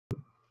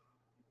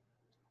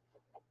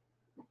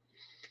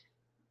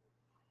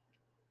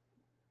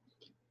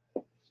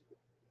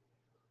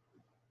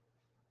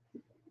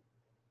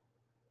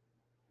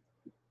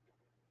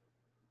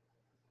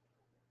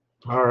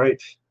All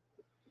right.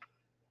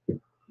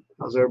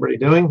 How's everybody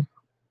doing?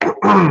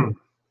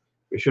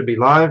 We should be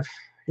live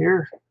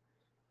here.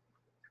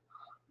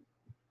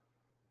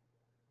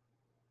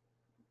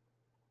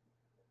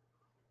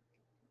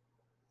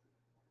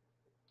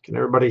 Can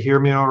everybody hear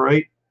me all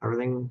right?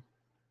 Everything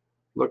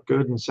look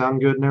good and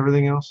sound good and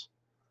everything else?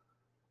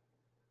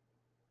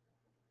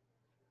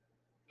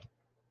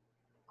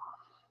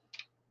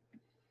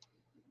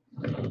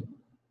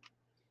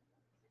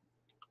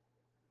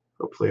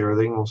 Hopefully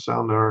everything will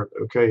sound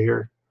okay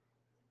here.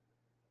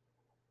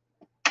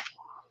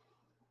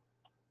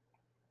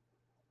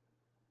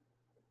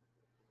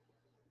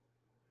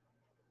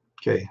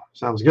 Okay,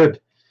 sounds good.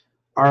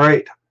 All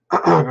right,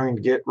 I'm going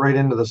to get right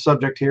into the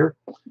subject here.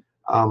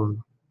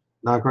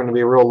 Not going to be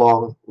a real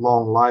long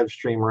live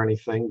stream or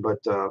anything, but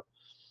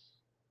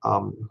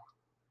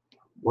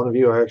one of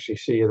you I actually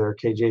see you there,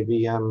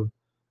 KJVM-007.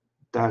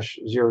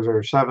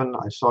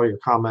 I saw your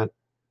comment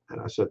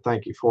and I said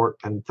thank you for it,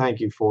 and thank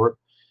you for it.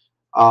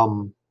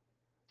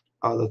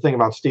 The thing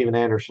about Steven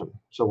Anderson.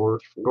 So we're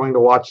going to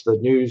watch the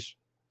news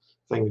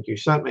thing that you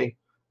sent me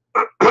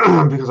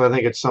because I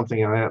think it's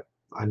something I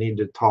need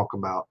to talk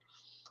about.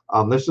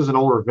 This is an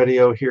older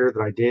video here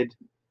that I did,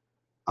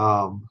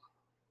 I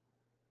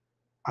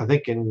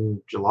think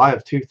in July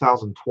of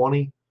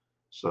 2020,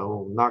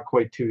 so not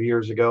quite 2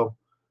 years ago,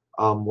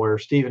 where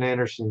Steven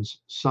Anderson's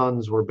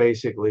sons were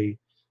basically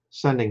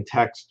sending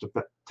texts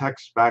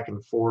back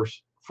and forth,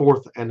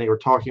 and they were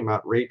talking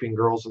about raping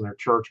girls in their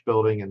church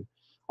building and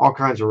all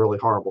kinds of really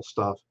horrible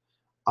stuff,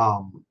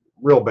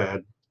 real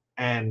bad.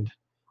 And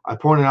I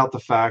pointed out the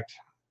fact,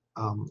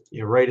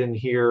 right in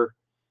here,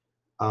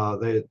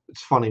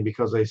 it's funny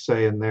because they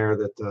say in there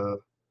that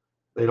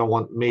they don't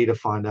want me to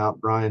find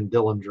out. Brian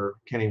Dillinger,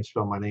 can't even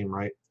spell my name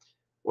right,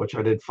 which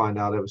I did find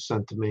out. It was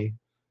sent to me.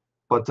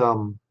 But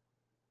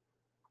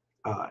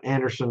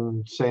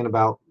Anderson saying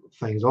about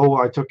things, oh,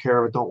 I took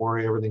care of it, don't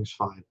worry, everything's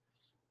fine.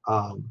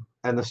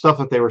 And the stuff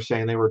that they were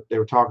saying, they were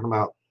talking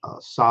about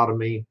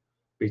sodomy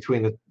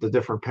between the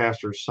different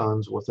pastors'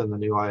 sons within the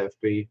new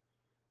IFB.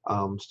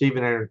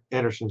 Steven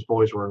Anderson's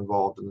boys were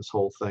involved in this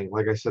whole thing.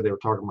 Like I said, they were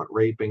talking about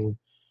raping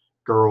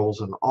girls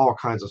and all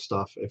kinds of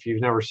stuff. If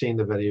you've never seen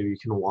the video, you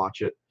can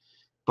watch it.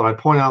 But I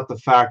point out the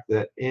fact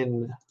that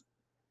in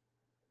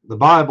the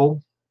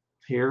Bible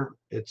here,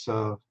 it's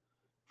 1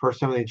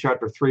 Timothy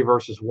chapter 3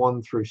 verses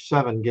 1 through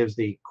 7 gives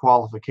the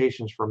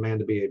qualifications for a man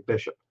to be a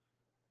bishop,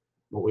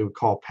 what we would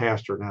call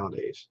pastor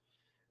nowadays.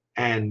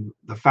 And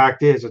the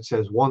fact is, it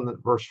says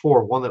verse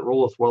 4, one that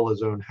ruleth well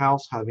his own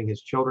house, having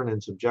his children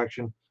in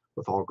subjection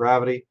with all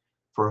gravity.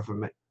 For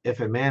if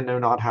a man know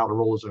not how to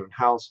rule his own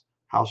house,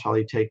 how shall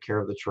he take care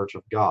of the church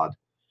of God?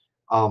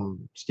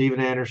 Steven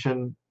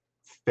Anderson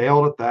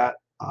failed at that.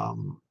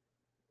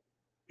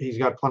 He's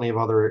got plenty of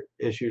other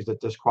issues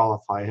that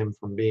disqualify him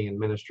from being in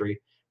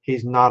ministry.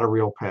 He's not a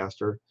real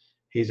pastor.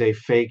 He's a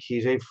fake.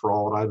 He's a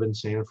fraud. I've been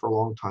saying it for a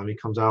long time. He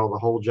comes out of the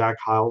whole Jack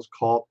Hyles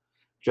cult.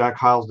 Jack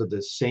Hyles did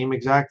the same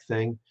exact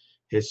thing.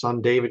 His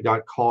son David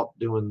got caught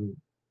doing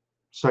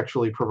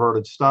sexually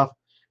perverted stuff.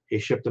 He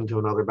shipped him to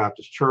another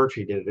Baptist church.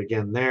 He did it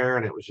again there,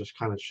 and it was just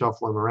kind of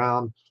shuffling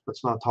around.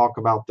 Let's not talk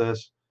about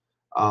this.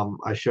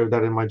 I showed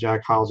that in my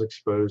Jack Hyles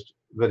Exposed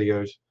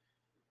videos.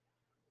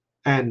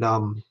 And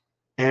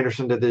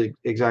Anderson did the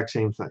exact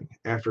same thing.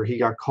 After he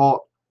got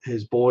caught,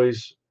 his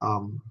boys,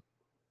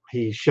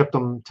 he shipped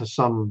them to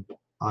some,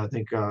 I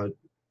think,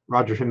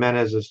 Roger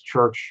Jimenez's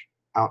church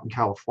out in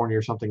California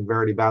or something,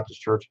 Verity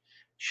Baptist Church,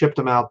 shipped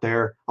them out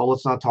there. Oh,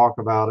 let's not talk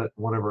about it,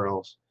 whatever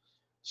else.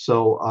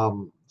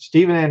 So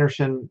Steven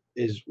Anderson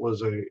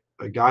was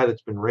a guy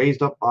that's been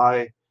raised up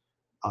by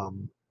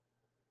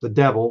the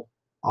devil.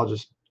 I'll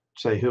just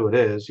say who it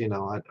is,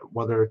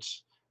 whether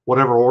it's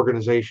whatever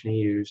organization he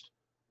used,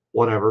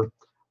 whatever.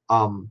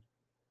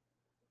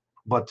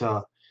 But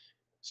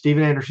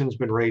Steven Anderson's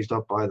been raised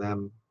up by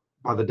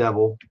the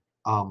devil,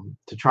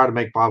 to try to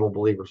make Bible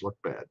believers look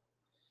bad.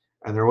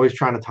 And they're always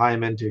trying to tie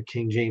him into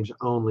King James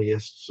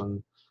onlyists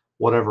and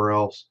whatever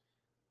else.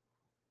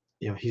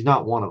 He's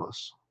not one of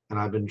us. And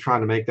I've been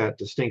trying to make that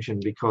distinction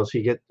because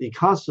he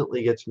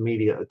constantly gets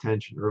media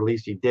attention, or at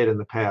least he did in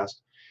the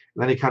past.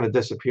 And then he kind of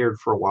disappeared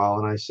for a while.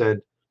 And I've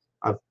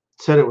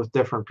said it with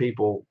different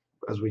people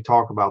as we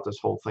talk about this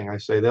whole thing. I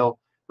say they'll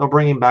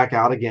bring him back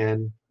out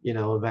again.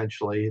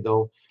 Eventually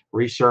they'll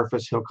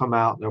resurface. He'll come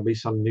out. There'll be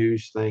some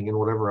news thing and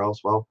whatever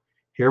else. Well,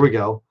 here we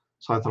go.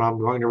 So I thought I'm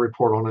going to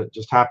report on it. It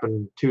just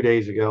happened 2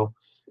 days ago.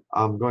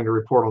 I'm going to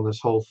report on this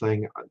whole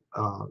thing.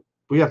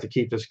 We have to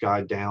keep this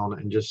guy down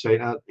and just say,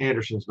 no,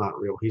 Anderson's not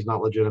real. He's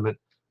not legitimate.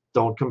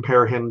 Don't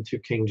compare him to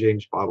King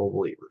James Bible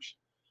believers.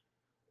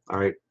 All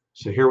right.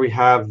 So here we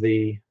have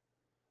the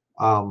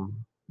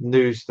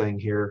news thing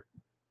here.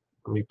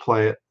 Let me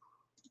play it.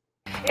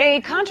 A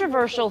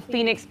controversial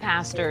Phoenix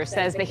pastor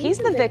says that he's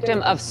the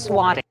victim of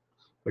swatting.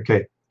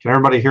 Okay. Can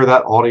everybody hear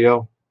that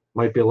audio?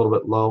 Might be a little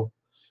bit low.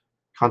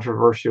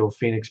 Controversial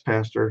Phoenix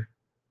pastor.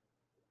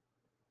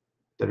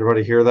 Did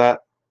everybody hear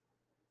that?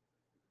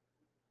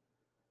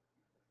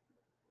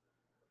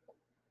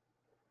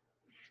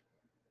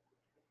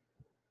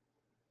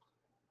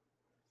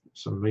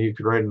 Some of you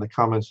could write in the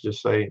comments,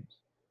 just say,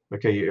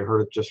 okay, you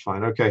heard it just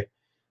fine. Okay,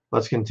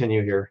 let's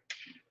continue here.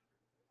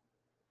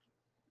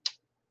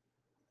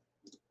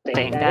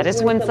 That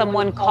is when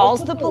someone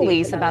calls the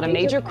police about a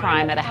major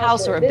crime at a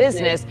house or a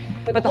business,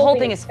 but the whole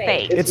thing is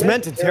fake. It's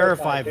meant to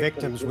terrify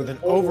victims with an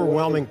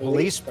overwhelming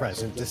police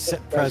presence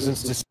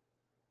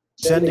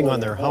descending on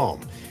their home.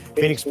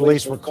 Phoenix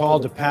police were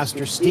called to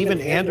Pastor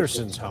Stephen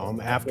Anderson's home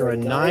after a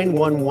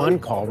 911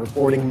 call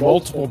reporting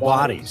multiple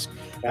bodies.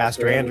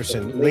 Pastor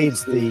Anderson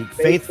leads the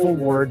Faithful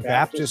Word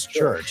Baptist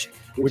Church,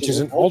 which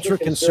is an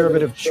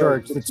ultra-conservative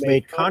church that's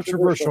made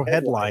controversial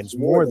headlines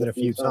more than a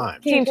few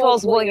times. Team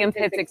 12's William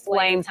Pitts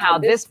explains how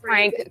this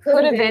prank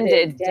could have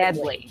ended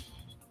deadly.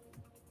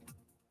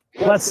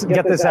 Let's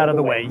get this out of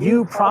the way.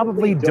 You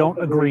probably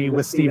don't agree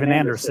with Stephen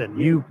Anderson.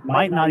 You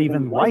might not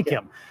even like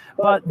him.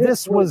 But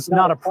this was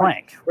not a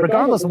prank.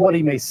 Regardless of what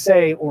he may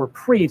say or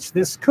preach,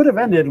 this could have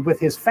ended with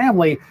his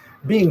family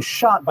being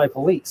shot by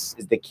police.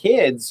 The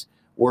kids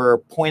were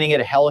pointing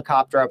at a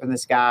helicopter up in the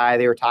sky.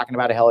 They were talking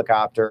about a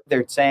helicopter.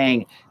 They're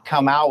saying,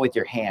 come out with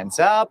your hands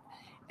up.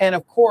 And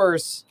of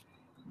course,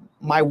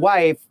 my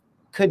wife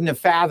couldn't have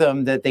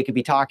fathomed that they could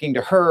be talking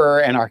to her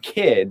and our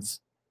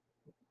kids.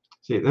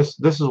 See, this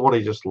is what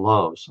he just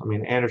loves. I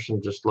mean,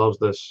 Anderson just loves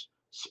this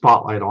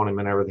spotlight on him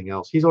and everything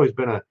else. He's always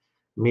been a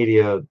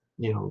media,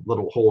 you know,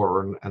 little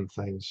whore and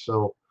things.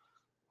 So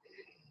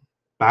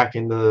back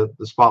into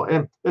the spotlight.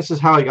 And this is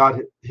how he got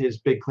his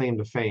big claim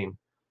to fame.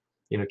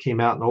 You know, came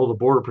out and, oh, the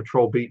Border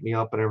Patrol beat me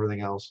up and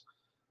everything else.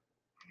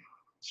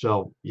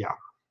 So, yeah.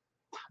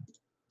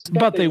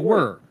 But they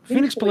were.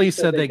 Phoenix police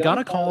said they got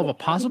a call of a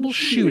possible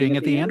shooting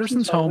at the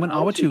Andersons' home in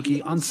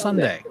Ahwatukee on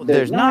Sunday.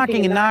 There's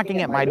knocking and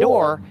knocking at my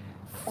door.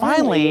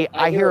 Finally,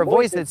 I hear a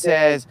voice that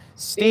says,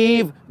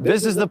 Steve,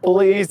 this is the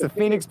police, the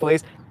Phoenix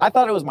police. I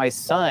thought it was my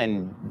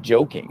son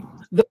joking.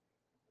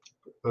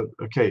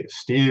 Okay,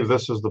 Steve,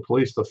 this is the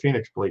police, the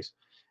Phoenix police.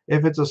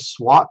 If it's a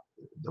SWAT,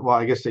 well,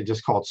 I guess they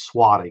just call it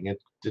swatting. It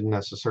didn't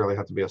necessarily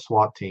have to be a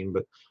SWAT team,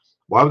 but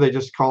why would they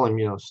just call him,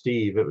 you know,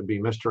 Steve? It would be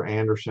Mr.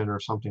 Anderson or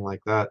something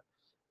like that.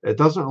 It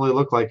doesn't really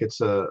look like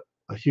it's a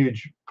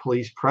huge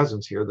police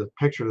presence here. The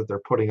picture that they're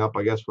putting up,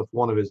 I guess, with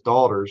one of his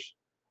daughters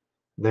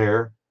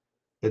there,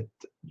 it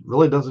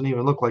really doesn't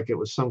even look like it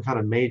was some kind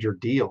of major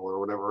deal or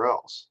whatever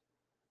else.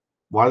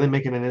 Why are they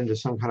making it into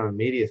some kind of a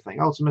media thing?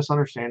 Oh, it's a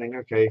misunderstanding.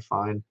 Okay,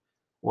 fine,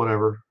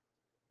 whatever.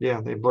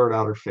 Yeah, they blurred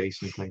out her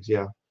face and things.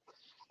 Yeah.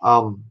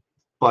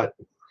 But,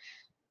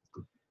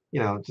 you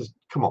know, just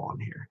come on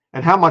here.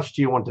 And how much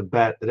do you want to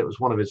bet that it was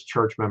one of his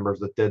church members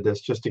that did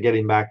this just to get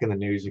him back in the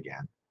news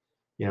again?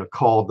 You know,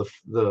 called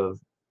the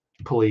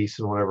police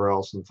and whatever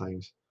else and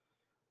things.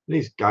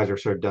 These guys are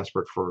so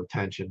desperate for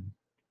attention.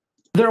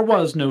 There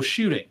was no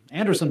shooting.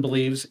 Anderson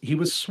believes he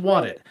was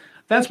swatted.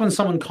 That's when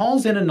someone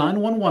calls in a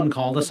 911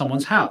 call to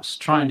someone's house,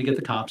 trying to get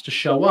the cops to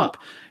show up.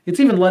 It's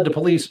even led to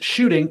police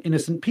shooting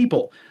innocent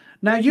people.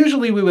 Now,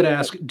 usually we would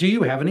ask, do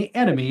you have any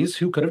enemies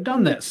who could have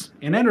done this?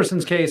 In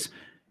Anderson's case,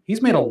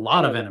 he's made a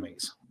lot of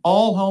enemies.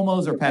 All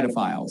homos are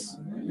pedophiles.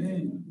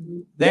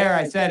 There,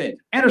 I said it.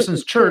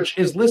 Anderson's church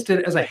is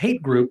listed as a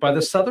hate group by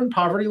the Southern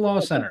Poverty Law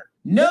Center.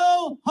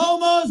 No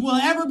homos will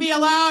ever be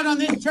allowed on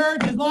this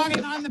church as long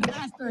as I'm the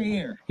pastor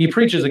here. He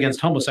preaches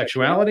against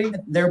homosexuality.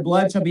 Their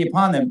blood shall be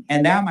upon them.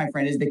 And that, my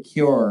friend, is the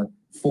cure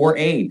for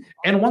AIDS.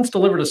 And once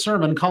delivered a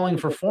sermon calling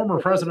for former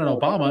President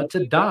Obama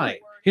to die.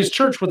 His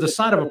church was the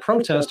site of a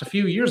protest a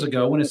few years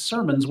ago when his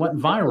sermons went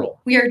viral.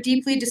 We are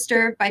deeply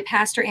disturbed by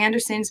Pastor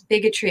Anderson's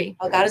bigotry.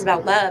 Well, God is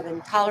about love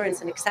and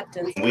tolerance and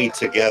acceptance. We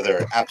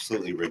together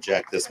absolutely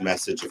reject this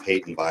message of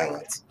hate and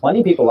violence. Plenty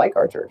of people like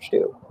our church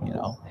too, you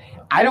know.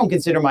 I don't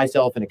consider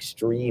myself an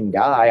extreme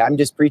guy. I'm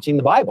just preaching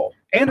the Bible.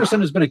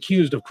 Anderson has been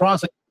accused of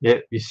crossing. Yeah,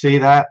 you see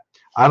that?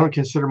 I don't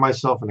consider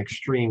myself an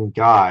extreme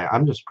guy.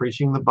 I'm just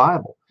preaching the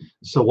Bible.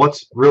 So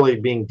what's really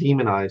being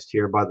demonized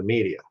here by the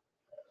media?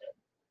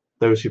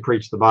 Those who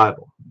preach the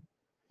Bible.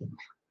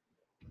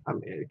 I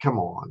mean, come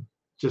on.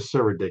 Just so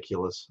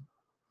ridiculous.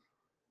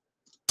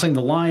 Crossing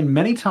the line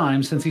many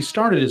times since he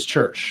started his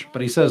church,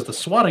 but he says the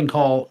swatting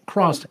call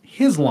crossed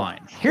his line.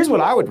 Here's what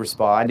I would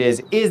respond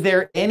is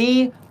there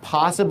any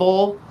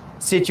possible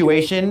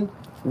situation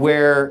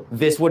where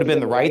this would have been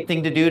the right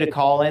thing to do to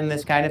call in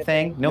this kind of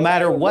thing, no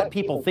matter what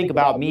people think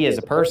about me as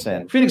a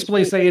person? Phoenix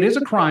police say it is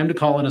a crime to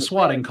call in a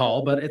swatting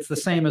call, but it's the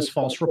same as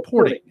false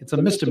reporting. It's a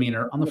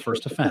misdemeanor on the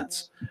first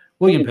offense.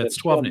 William Pitts,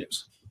 12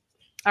 News.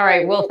 All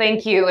right, well,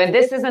 thank you. And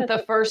this isn't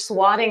the first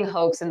swatting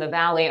hoax in the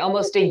Valley.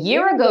 Almost a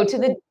year ago to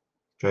the...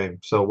 Okay,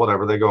 so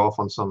whatever, they go off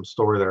on some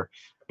story there.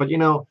 But, you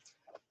know,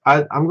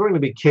 I'm going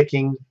to be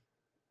kicking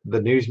the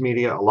news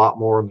media a lot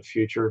more in the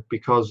future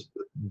because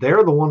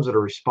they're the ones that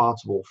are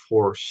responsible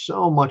for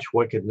so much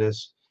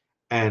wickedness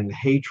and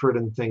hatred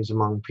and things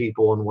among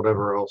people and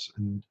whatever else.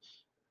 And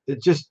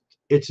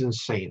it's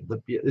insane.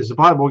 Is the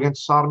Bible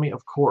against sodomy?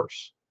 Of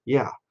course.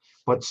 Yeah.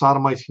 But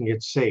sodomites can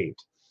get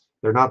saved.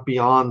 They're not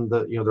beyond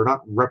the, you know, they're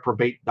not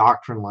reprobate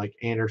doctrine like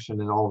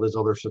Anderson and all these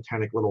other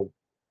satanic little,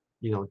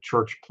 you know,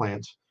 church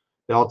plants.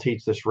 They all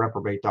teach this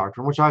reprobate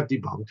doctrine, which I've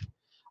debunked.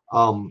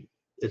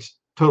 It's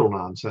total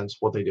nonsense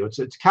what they do.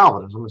 It's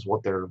Calvinism is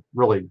what they're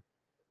really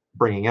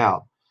bringing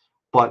out.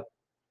 But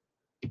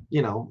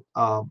you know,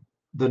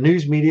 the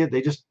news media,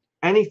 they just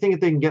anything that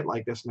they can get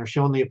like this, and they're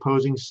showing the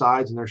opposing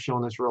sides, and they're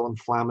showing this real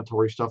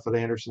inflammatory stuff that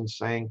Anderson's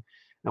saying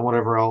and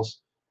whatever else.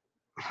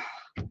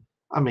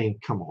 I mean,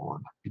 come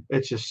on,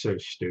 it's just so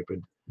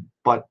stupid.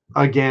 But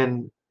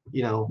again,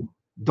 you know,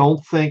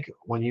 don't think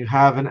when you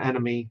have an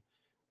enemy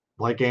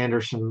like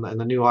Anderson and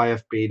the new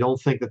IFB,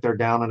 don't think that they're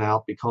down and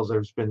out because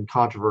there's been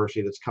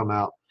controversy that's come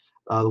out.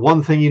 The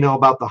one thing you know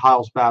about the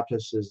Hiles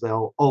Baptists is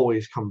they'll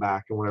always come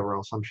back and whatever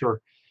else. I'm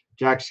sure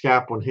Jack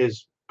Scapp, when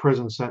his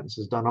prison sentence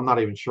is done, I'm not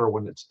even sure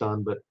when it's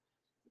done, but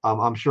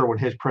I'm sure when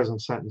his prison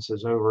sentence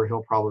is over,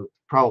 he'll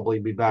probably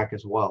be back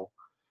as well.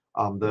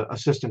 The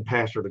assistant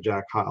pastor to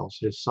Jack Hiles,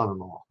 his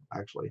son-in-law,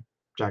 actually.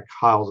 Jack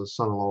Hiles'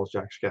 son-in-law is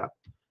Jack Scapp.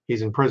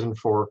 He's in prison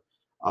for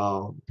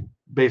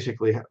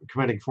basically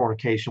committing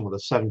fornication with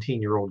a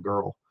 17-year-old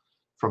girl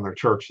from their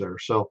church there.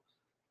 So,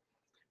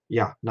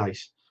 yeah,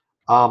 nice.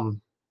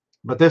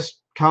 But this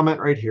comment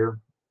right here,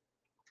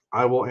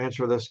 I will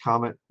answer this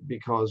comment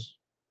because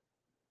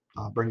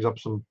brings up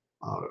some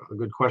a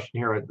good question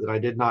here that I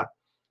did not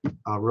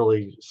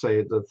really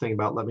say the thing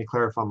about. Let me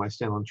clarify my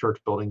stand on church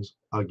buildings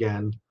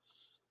again.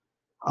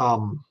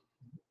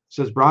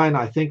 Says Brian,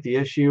 I think the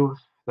issue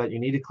that you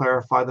need to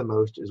clarify the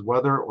most is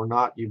whether or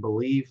not you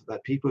believe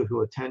that people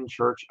who attend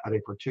church at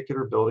a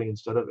particular building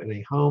instead of in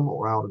a home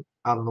or out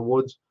in the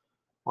woods,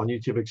 on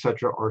YouTube,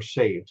 etc., are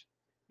saved,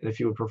 and if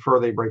you would prefer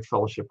they break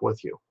fellowship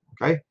with you.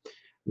 Okay,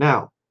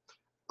 now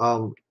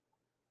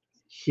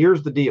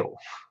here's the deal.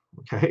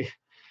 Okay,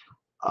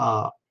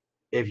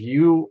 if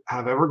you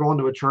have ever gone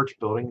to a church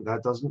building,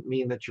 that doesn't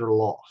mean that you're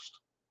lost.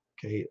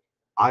 Okay,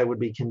 I would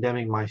be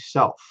condemning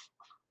myself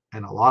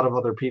and a lot of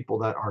other people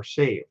that are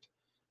saved.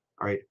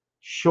 All right,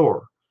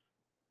 sure,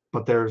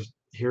 but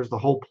here's the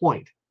whole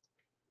point.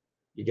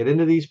 You get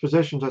into these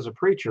positions as a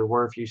preacher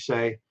where if you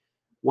say,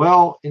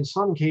 well, in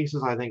some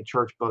cases I think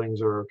church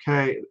buildings are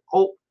okay,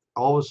 oh,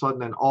 all of a sudden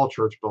then all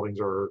church buildings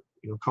are,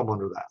 you know, come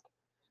under that.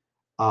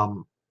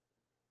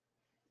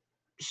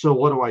 So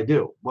what do I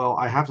do? Well,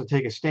 I have to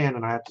take a stand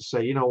and I have to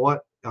say, you know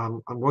what,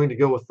 I'm going to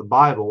go with the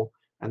Bible,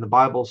 and the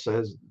Bible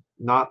says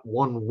not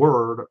one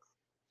word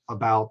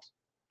about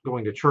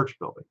going to church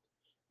building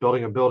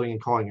a building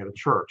and calling it a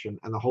church, and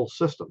the whole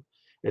system.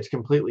 It's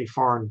completely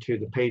foreign to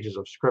the pages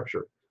of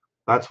Scripture.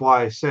 That's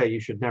why I say you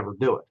should never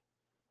do it,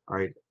 all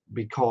right?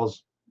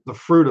 Because the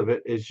fruit of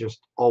it is just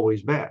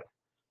always bad.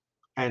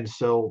 And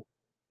so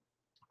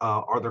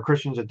are there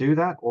Christians that do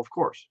that? Well, of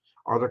course.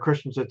 Are there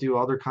Christians that do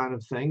other kind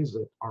of things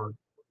that are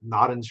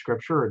not in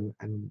Scripture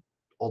and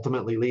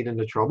ultimately lead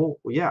into trouble?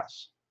 Well,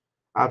 yes,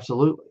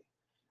 absolutely.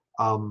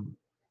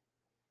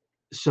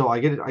 So I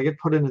get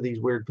put into these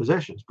weird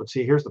positions. But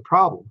see, here's the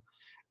problem.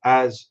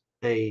 As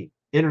a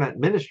internet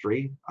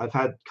ministry, I've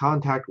had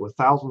contact with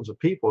thousands of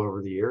people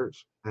over the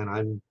years, and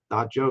I'm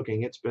not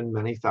joking. It's been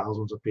many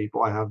thousands of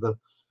people. I have the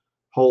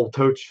whole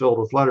totes filled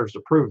with letters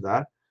to prove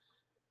that.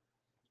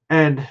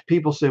 And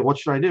people say, what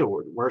should I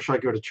do? Where should I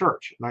go to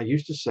church? And I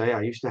used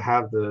to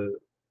have the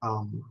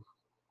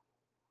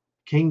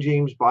King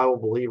James Bible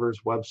Believers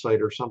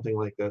website or something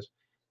like this.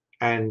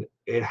 And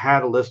it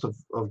had a list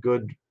of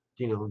good,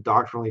 you know,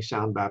 doctrinally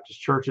sound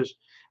Baptist churches.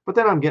 But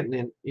then I'm getting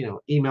in, you know,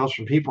 emails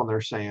from people, and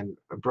they're saying,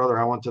 brother,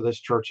 I went to this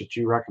church that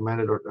you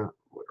recommended, or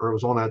it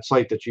was on that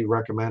site that you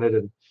recommended,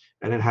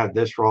 and it had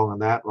this wrong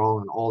and that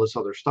wrong and all this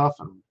other stuff.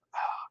 And,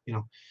 you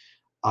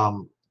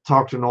know,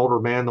 talked to an older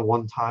man the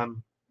one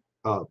time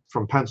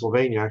from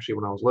Pennsylvania, actually,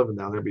 when I was living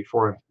down there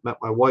before I met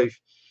my wife.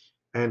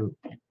 And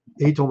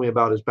he told me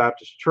about his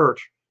Baptist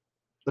church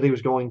that he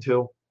was going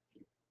to.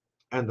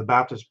 And the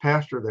Baptist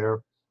pastor there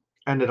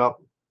ended up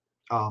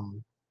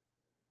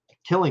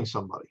killing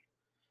somebody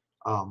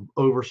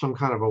over some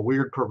kind of a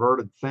weird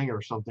perverted thing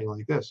or something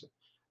like this.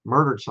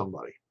 Murdered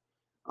somebody.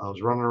 I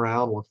was running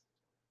around with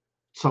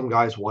some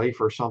guy's wife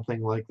or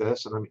something like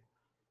this. And I mean,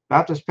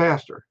 Baptist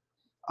pastor.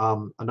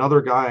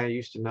 Another guy I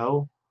used to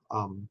know,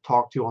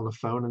 talked to on the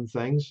phone and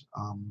things.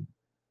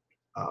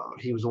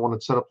 He was the one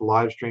that set up the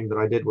live stream that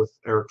I did with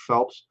Eric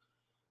Phelps.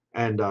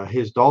 And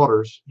his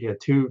daughters, he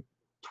had two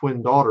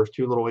twin daughters,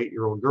 two little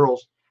 8-year-old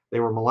girls. They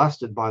were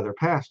molested by their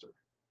pastor,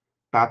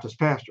 Baptist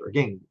pastor.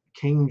 Again,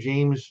 King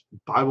James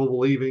Bible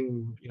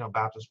believing, you know,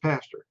 Baptist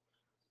pastor.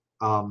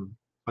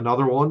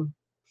 Another one,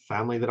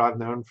 family that I've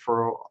known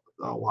for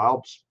a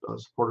while,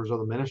 supporters of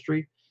the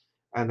ministry,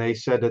 and they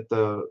said that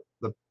the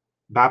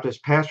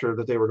Baptist pastor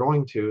that they were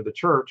going to, the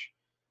church,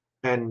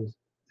 and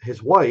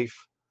his wife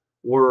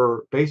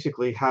were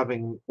basically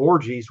having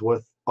orgies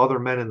with other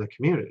men in the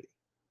community.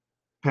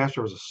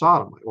 Pastor was a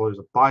sodomite. Well, he was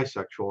a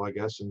bisexual, I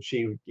guess, and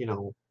she, you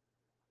know,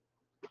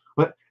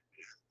 but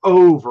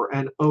over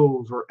and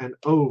over and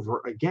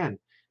over again,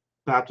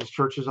 Baptist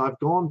churches I've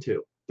gone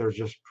to, there's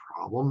just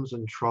problems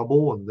and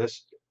trouble and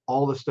this,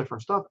 all this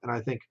different stuff. And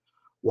I think,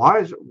 why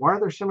are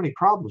there so many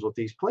problems with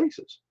these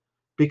places?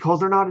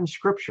 Because they're not in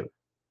Scripture.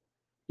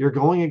 You're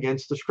going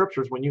against the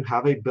Scriptures when you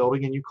have a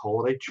building and you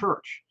call it a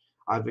church.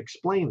 I've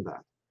explained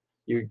that.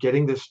 You're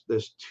getting this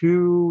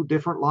two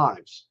different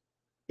lives,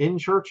 in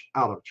church,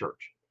 out of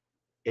church.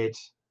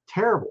 It's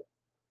terrible,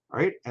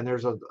 right? And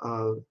there's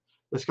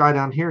this guy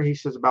down here. He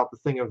says about the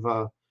thing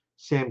of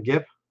Sam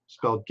Gipp,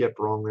 spelled Gipp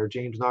wrong there.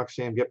 James Knox,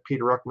 Sam Gipp,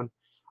 Peter Ruckman.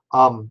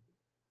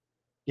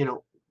 You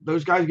know,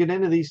 those guys get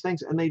into these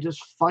things and they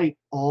just fight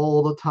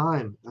all the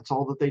time. That's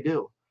all that they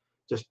do.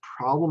 Just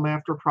problem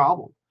after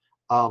problem.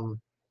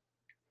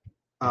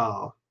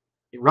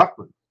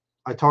 Ruckman,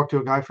 I talked to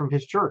a guy from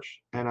his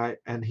church,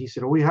 and he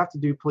said, "Oh, we have to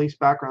do police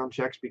background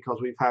checks because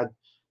we've had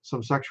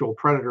some sexual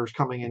predators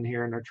coming in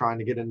here and they're trying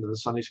to get into the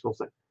Sunday school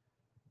thing."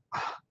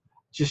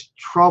 Just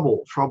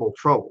trouble.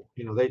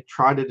 You know, they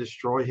tried to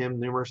destroy him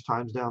numerous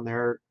times down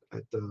there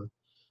at the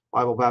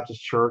Bible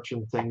Baptist Church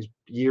and things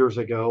years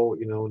ago,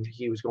 you know, and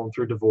he was going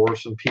through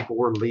divorce and people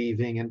were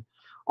leaving and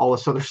all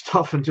this other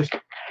stuff, and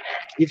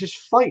you just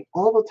fight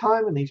all the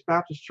time in these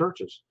Baptist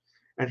churches.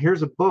 And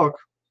here's a book,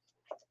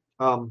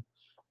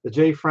 the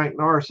J. Frank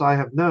Norris I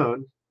Have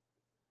Known,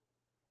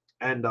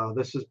 and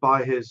this is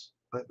by his,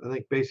 I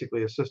think,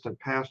 basically assistant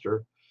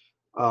pastor,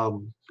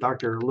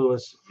 Dr.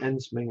 Louis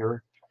Ensminger,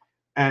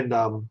 and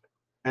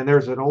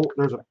there's an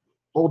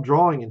old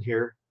drawing in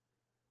here,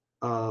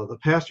 the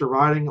pastor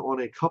riding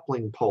on a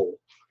coupling pole,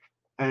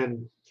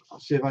 and I'll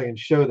see if I can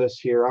show this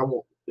here. I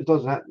won't. It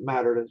doesn't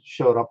matter to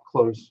show it up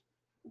close,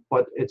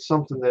 but it's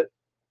something that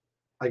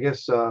I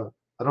guess I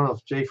don't know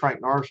if J.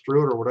 Frank Norris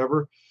drew it or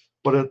whatever,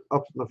 but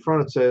up in the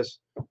front it says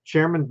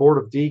Chairman, Board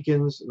of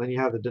Deacons, and then you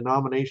have the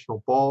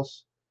denominational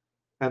boss,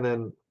 and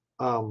then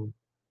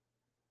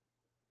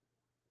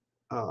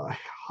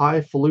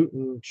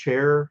highfalutin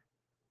chair,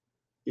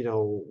 you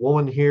know,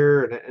 woman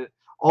here, and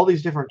all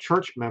these different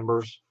church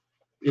members,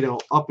 you know,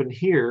 up in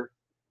here,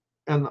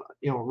 and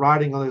you know,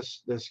 riding on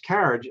this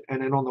carriage,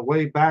 and then on the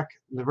way back,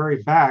 in the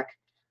very back,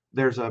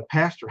 there's a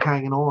pastor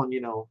hanging on, you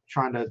know,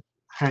 trying to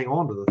hang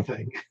on to the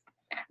thing,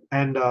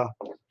 and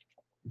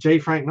J.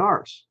 Frank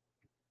Norris,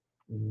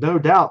 no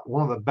doubt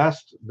one of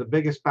the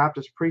biggest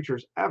Baptist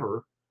preachers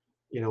ever.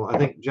 You know, I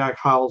think Jack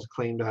Hyles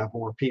claimed to have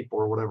more people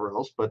or whatever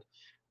else, but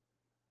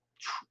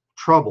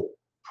trouble,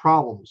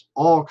 problems,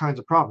 all kinds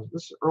of problems.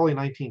 This is early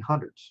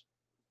 1900s.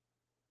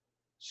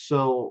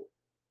 So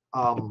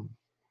to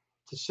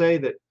say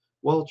that,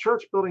 well,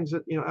 church buildings,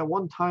 you know, at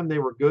one time they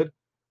were good,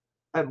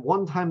 at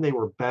one time they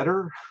were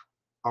better,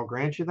 I'll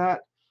grant you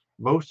that.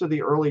 Most of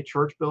the early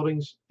church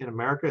buildings in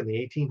America in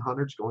the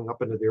 1800s, going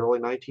up into the early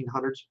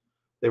 1900s,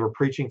 they were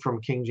preaching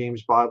from King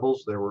James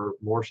Bibles. There were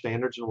more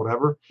standards and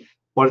whatever,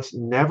 but it's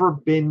never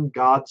been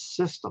God's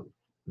system.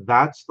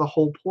 That's the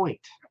whole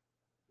point.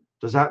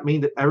 Does that mean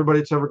that everybody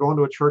that's ever gone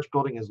to a church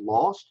building is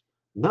lost?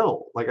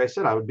 No. Like I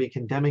said, I would be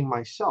condemning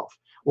myself.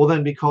 Well,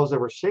 then, because there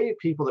were saved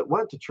people that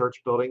went to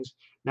church buildings,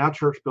 now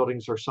church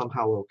buildings are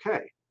somehow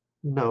okay.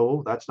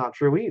 No, that's not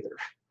true either.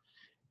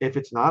 If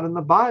it's not in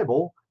the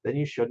Bible, then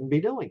you shouldn't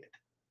be doing it.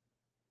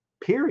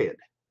 Period.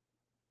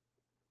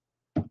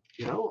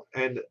 You know,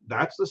 and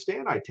that's the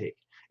stand I take.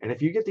 And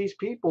if you get these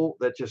people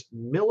that just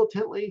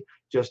militantly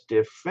just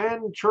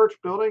defend church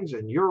buildings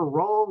and you're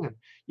wrong and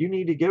you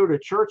need to go to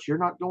church, you're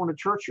not going to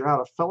church, you're out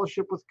of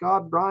fellowship with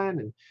God, Brian,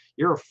 and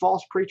you're a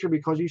false preacher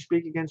because you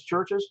speak against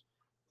churches,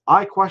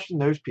 I question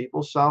those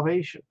people's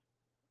salvation.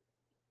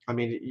 I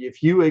mean,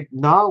 if you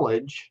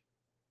acknowledge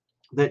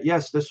that,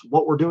 yes,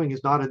 what we're doing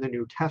is not in the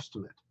New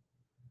Testament,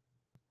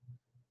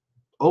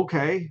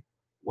 okay,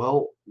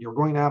 well, you're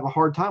going to have a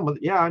hard time with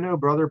it. Yeah, I know,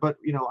 brother, but,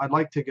 you know, I'd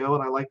like to go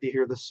and I like to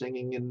hear the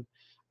singing and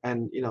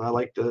you know, I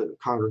like the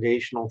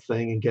congregational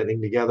thing and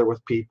getting together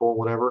with people and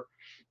whatever.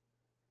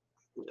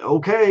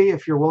 Okay,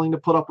 if you're willing to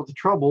put up with the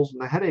troubles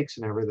and the headaches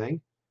and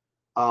everything,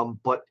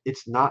 but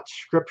it's not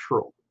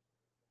scriptural.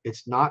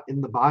 It's not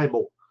in the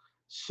Bible.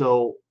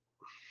 So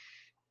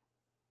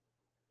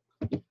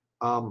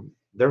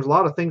there's a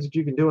lot of things that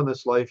you can do in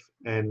this life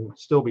and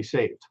still be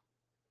saved,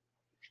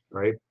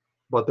 right?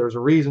 But there's a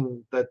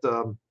reason that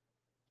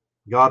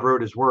God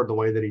wrote his word the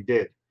way that he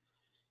did.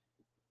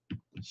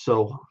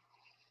 So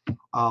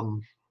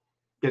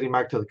getting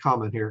back to the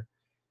comment here,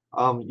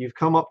 you've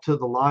come up to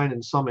the line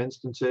in some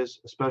instances,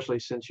 especially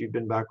since you've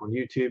been back on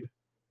YouTube.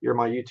 You're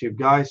my YouTube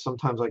guy.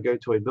 Sometimes I go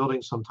to a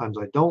building, sometimes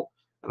I don't,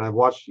 and I've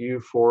watched you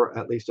for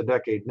at least a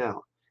decade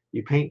now.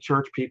 You paint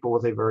church people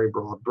with a very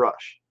broad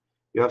brush.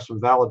 You have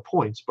some valid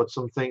points, but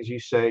some things you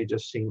say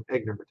just seem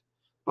ignorant.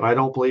 But I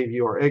don't believe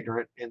you are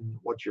ignorant in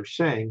what you're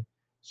saying,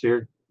 so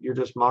you're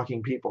just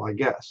mocking people, I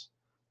guess.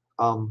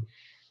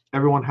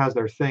 Everyone has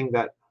their thing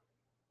that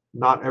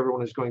not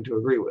everyone is going to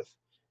agree with.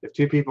 If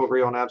two people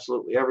agree on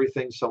absolutely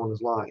everything, someone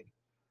is lying.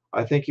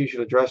 I think you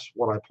should address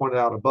what I pointed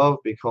out above,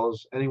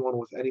 because anyone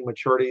with any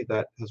maturity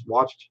that has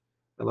watched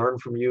and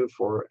learned from you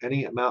for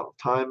any amount of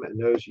time and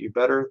knows you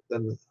better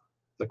than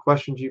the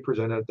questions you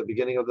presented at the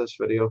beginning of this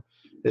video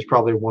is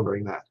probably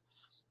wondering that.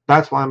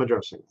 That's why I'm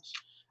addressing this.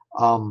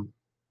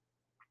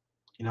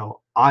 You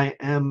know, I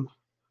am,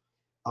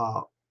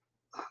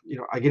 you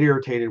know, I get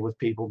irritated with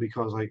people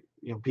because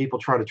people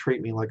try to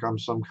treat me like I'm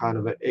some kind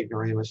of an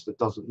ignoramus that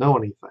doesn't know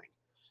anything.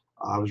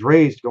 I was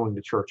raised going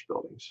to church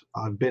buildings.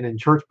 I've been in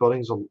church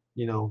buildings,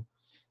 you know,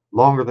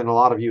 longer than a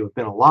lot of you have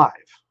been alive.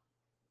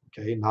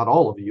 Okay, not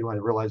all of you. I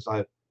realize I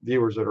have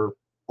viewers that are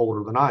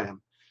older than I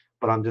am,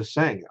 but I'm just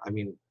saying, I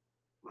mean,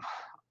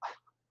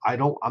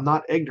 I'm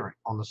not ignorant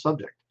on the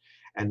subject.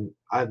 And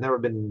I've never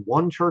been in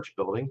one church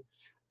building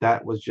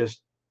that was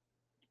just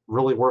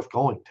really worth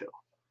going to,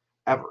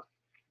 ever.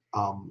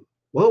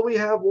 Well, we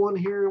have one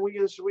here.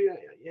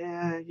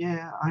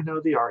 Yeah, I know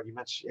the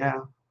arguments. Yeah,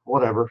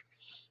 whatever.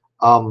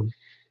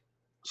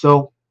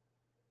 So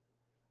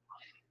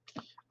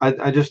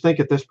I just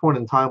think at this point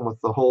in time, with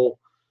the whole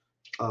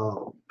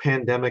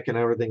pandemic and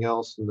everything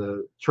else, and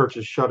the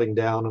churches shutting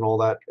down and all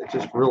that, it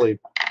just really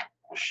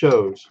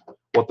shows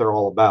what they're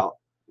all about.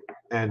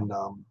 And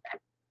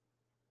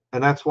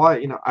that's why,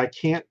 you know, I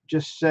can't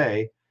just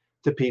say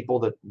to people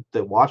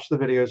that watch the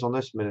videos on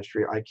this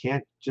ministry, I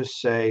can't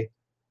just say,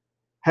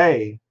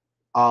 hey,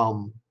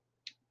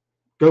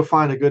 go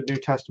find a good New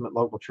Testament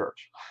local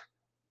church.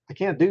 I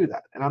can't do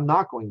that, and I'm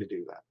not going to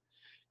do that.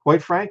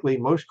 Quite frankly,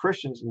 most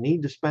Christians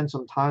need to spend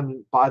some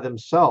time by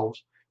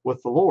themselves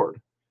with the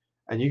Lord.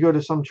 And you go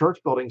to some church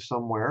building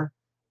somewhere,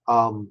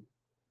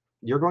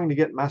 you're going to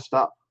get messed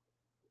up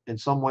in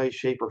some way,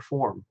 shape, or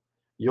form.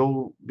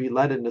 You'll be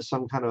led into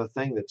some kind of a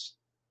thing that's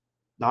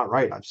not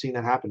right. I've seen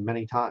that happen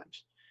many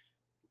times.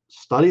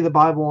 Study the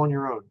Bible on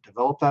your own.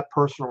 Develop that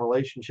personal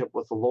relationship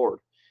with the Lord.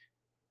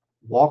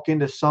 Walk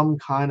into some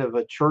kind of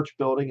a church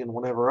building and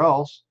whatever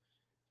else,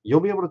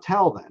 you'll be able to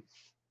tell then.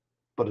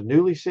 But a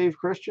newly saved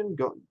Christian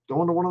going to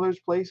one of those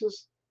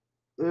places,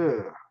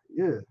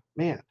 yeah,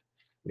 man.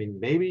 I mean,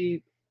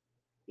 maybe,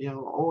 you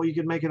know, oh, you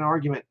could make an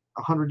argument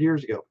 100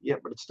 years ago. Yeah,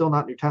 but it's still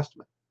not New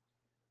Testament.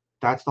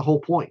 That's the whole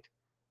point.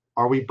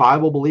 Are we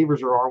Bible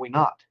believers or are we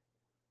not?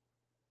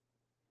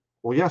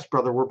 Well, yes,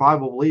 brother, we're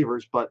Bible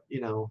believers, but,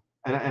 you know,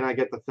 and I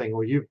get the thing,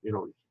 well, you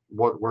know,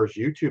 where's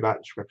YouTube at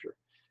in Scripture?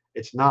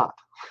 It's not.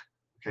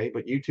 Okay,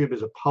 but YouTube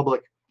is a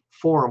public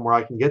forum where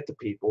I can get to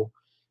people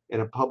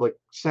in a public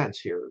sense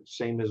here.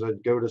 Same as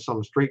I'd go to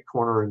some street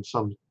corner in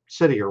some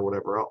city or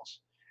whatever else.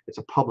 It's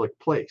a public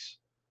place.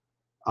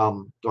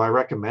 Do I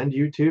recommend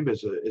YouTube?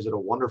 Is it a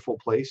wonderful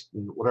place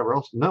and whatever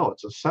else? No,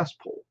 it's a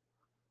cesspool,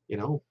 you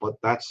know, but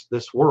that's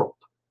this world.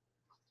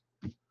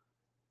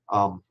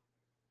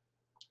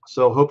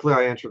 So hopefully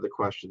I answered the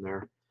question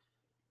there.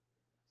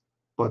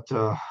 But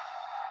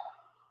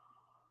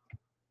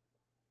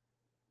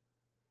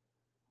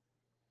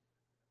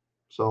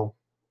so,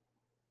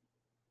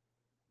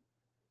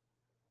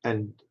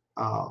 and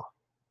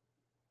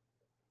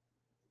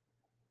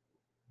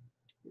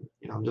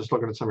you know, I'm just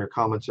looking at some of your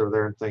comments over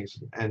there and things,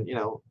 and you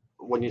know,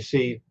 when you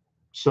see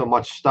so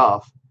much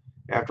stuff,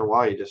 after a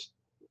while you just,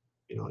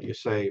 you know, you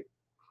say,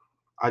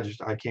 I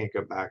can't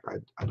go back.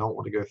 I don't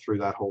want to go through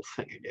that whole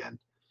thing again.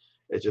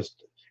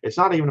 It's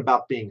not even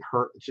about being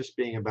hurt. It's just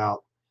being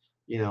about,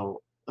 you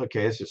know,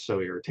 okay, this is so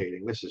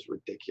irritating. This is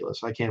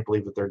ridiculous. I can't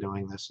believe that they're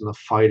doing this, and the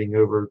fighting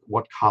over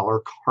what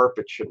color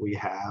carpet should we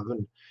have,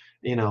 and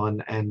you know,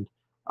 and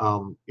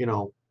you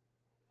know,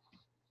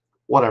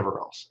 whatever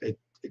else.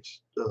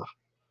 It's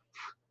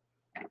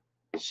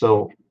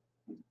so,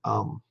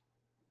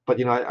 but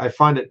you know, I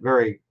find it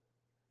very,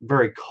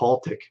 very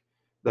cultic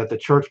that the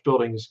church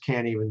buildings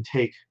can't even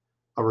take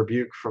a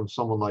rebuke from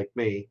someone like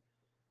me,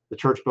 the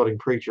church building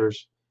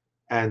preachers,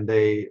 and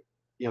they,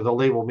 you know, they'll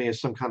label me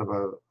as some kind of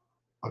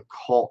a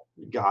cult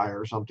guy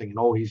or something, and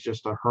oh, he's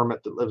just a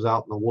hermit that lives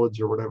out in the woods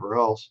or whatever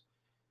else.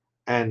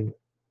 And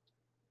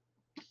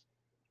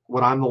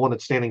when I'm the one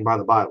that's standing by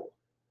the Bible,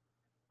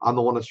 I'm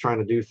the one that's trying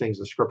to do things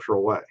the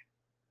scriptural way.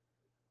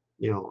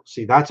 You know,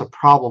 see, that's a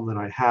problem that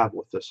I have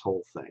with this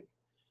whole thing.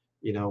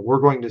 You know, we're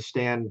going to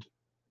stand,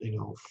 you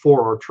know,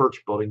 for our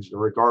church buildings,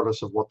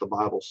 regardless of what the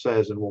Bible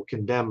says, and we'll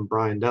condemn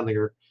Brian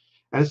Denlinger.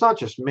 And it's not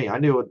just me. I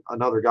knew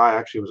another guy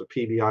actually was a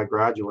PBI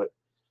graduate.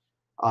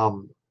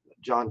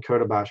 John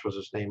Kodabash was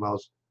his name.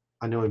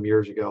 I knew him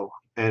years ago,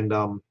 and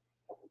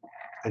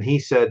he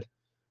said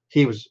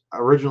he was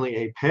originally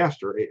a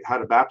pastor. He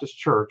had a Baptist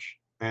church,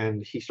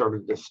 and he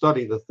started to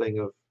study the thing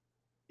of,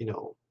 you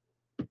know,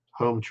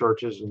 home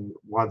churches and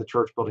why the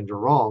church buildings are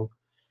wrong.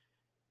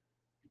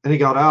 And he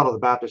got out of the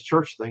Baptist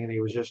church thing, and he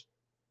was just,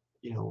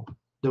 you know,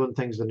 doing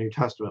things the New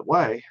Testament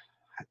way,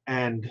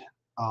 and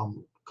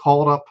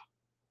called up,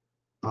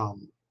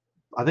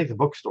 I think the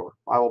bookstore,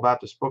 Bible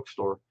Baptist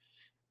bookstore,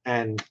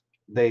 and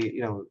they,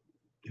 you know,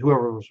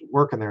 whoever was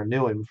working there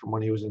knew him from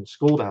when he was in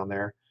school down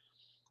there,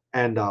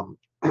 and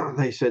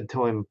they said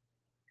to him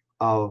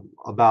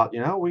about,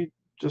 you know, we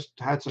just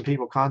had some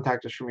people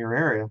contact us from your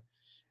area.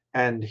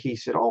 And he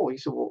said, well,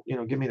 you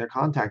know, give me their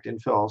contact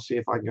info. I'll see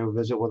if I can go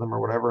visit with them or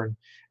whatever.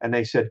 And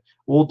they said,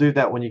 we'll do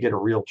that when you get a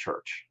real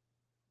church.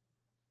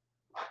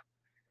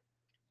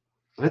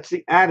 That's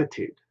the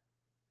attitude.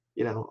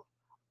 You know,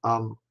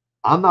 I'm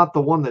not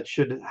the one that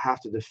should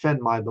have to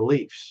defend my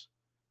beliefs.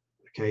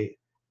 Okay.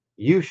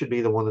 You should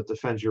be the one that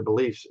defends your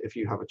beliefs if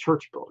you have a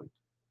church building,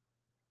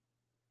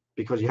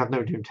 because you have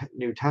no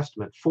New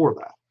Testament for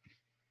that.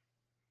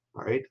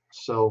 All right.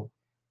 So,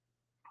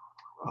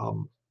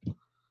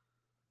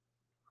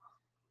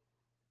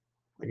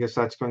 I guess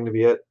that's going to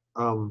be it.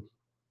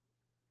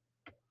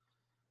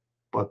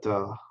 But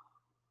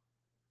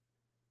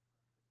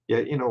yeah,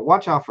 you know,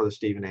 watch out for the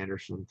Steven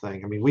Anderson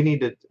thing. I mean, we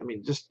need to. I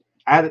mean, just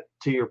add it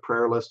to your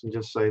prayer list and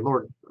just say,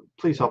 Lord,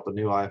 please help the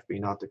new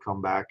IFB not to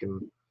come back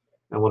and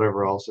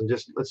whatever else, and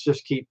let's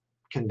just keep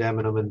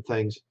condemning them and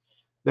things.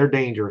 They're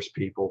dangerous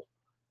people,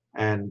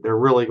 and they're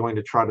really going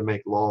to try to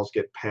make laws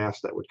get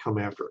passed that would come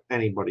after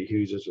anybody who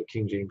uses a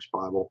King James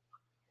Bible.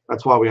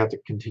 That's why we have to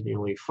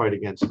continually fight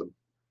against them.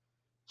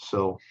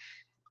 So,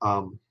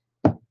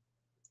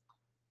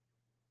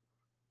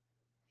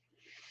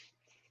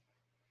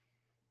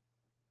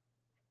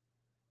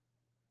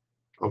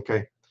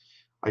 okay,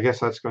 I guess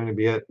that's going to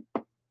be it.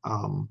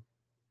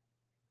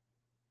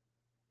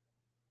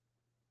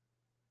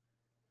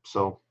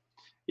 So,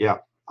 yeah,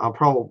 I'll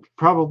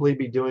probably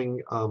be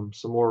doing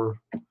some more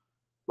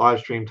live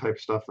stream type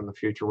stuff in the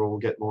future where we'll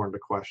get more into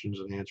questions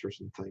and answers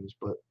and things.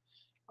 But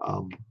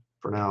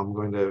for now, I'm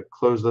going to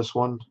close this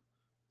one.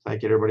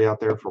 Thank you to everybody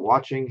out there for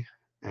watching,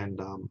 and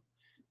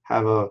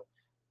have a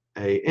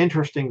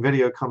interesting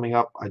video coming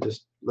up. I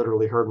just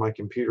literally heard my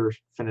computer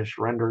finish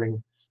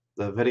rendering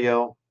the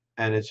video,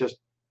 and it's just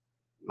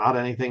not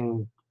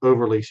anything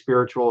overly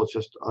spiritual. It's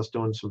just us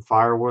doing some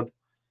firewood.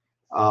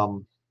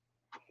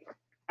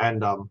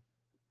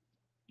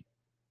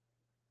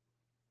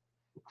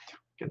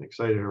 Getting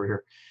excited over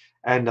here.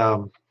 And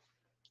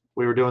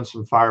we were doing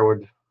some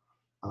firewood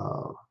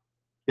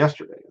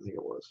yesterday, I think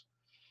it was.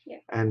 Yeah.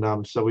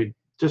 And so we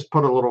just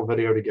put a little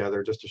video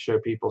together just to show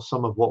people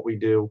some of what we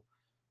do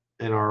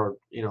in our,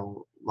 you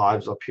know,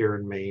 lives up here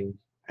in Maine.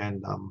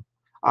 And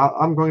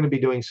I'm going to be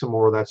doing some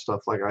more of that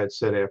stuff, like I had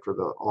said after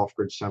the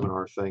off-grid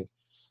seminar thing.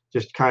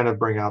 Just kind of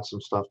bring out some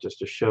stuff just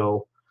to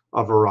show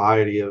a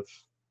variety of,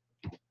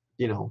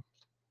 you know,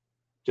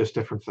 just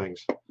different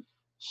things.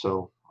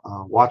 So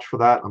watch for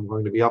that. I'm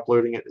going to be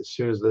uploading it as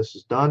soon as this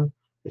is done.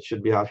 It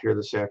should be out here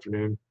this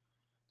afternoon.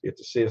 You get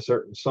to see a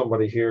certain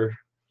somebody here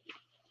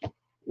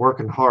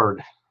working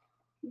hard.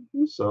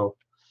 Mm-hmm. So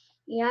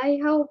yeah, I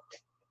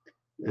helped.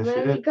 yes,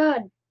 Very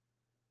good.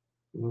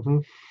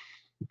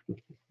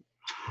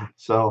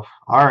 So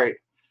all right,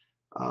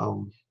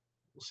 we'll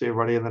see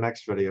everybody in the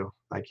next video.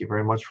 Thank you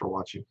very much for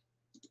watching.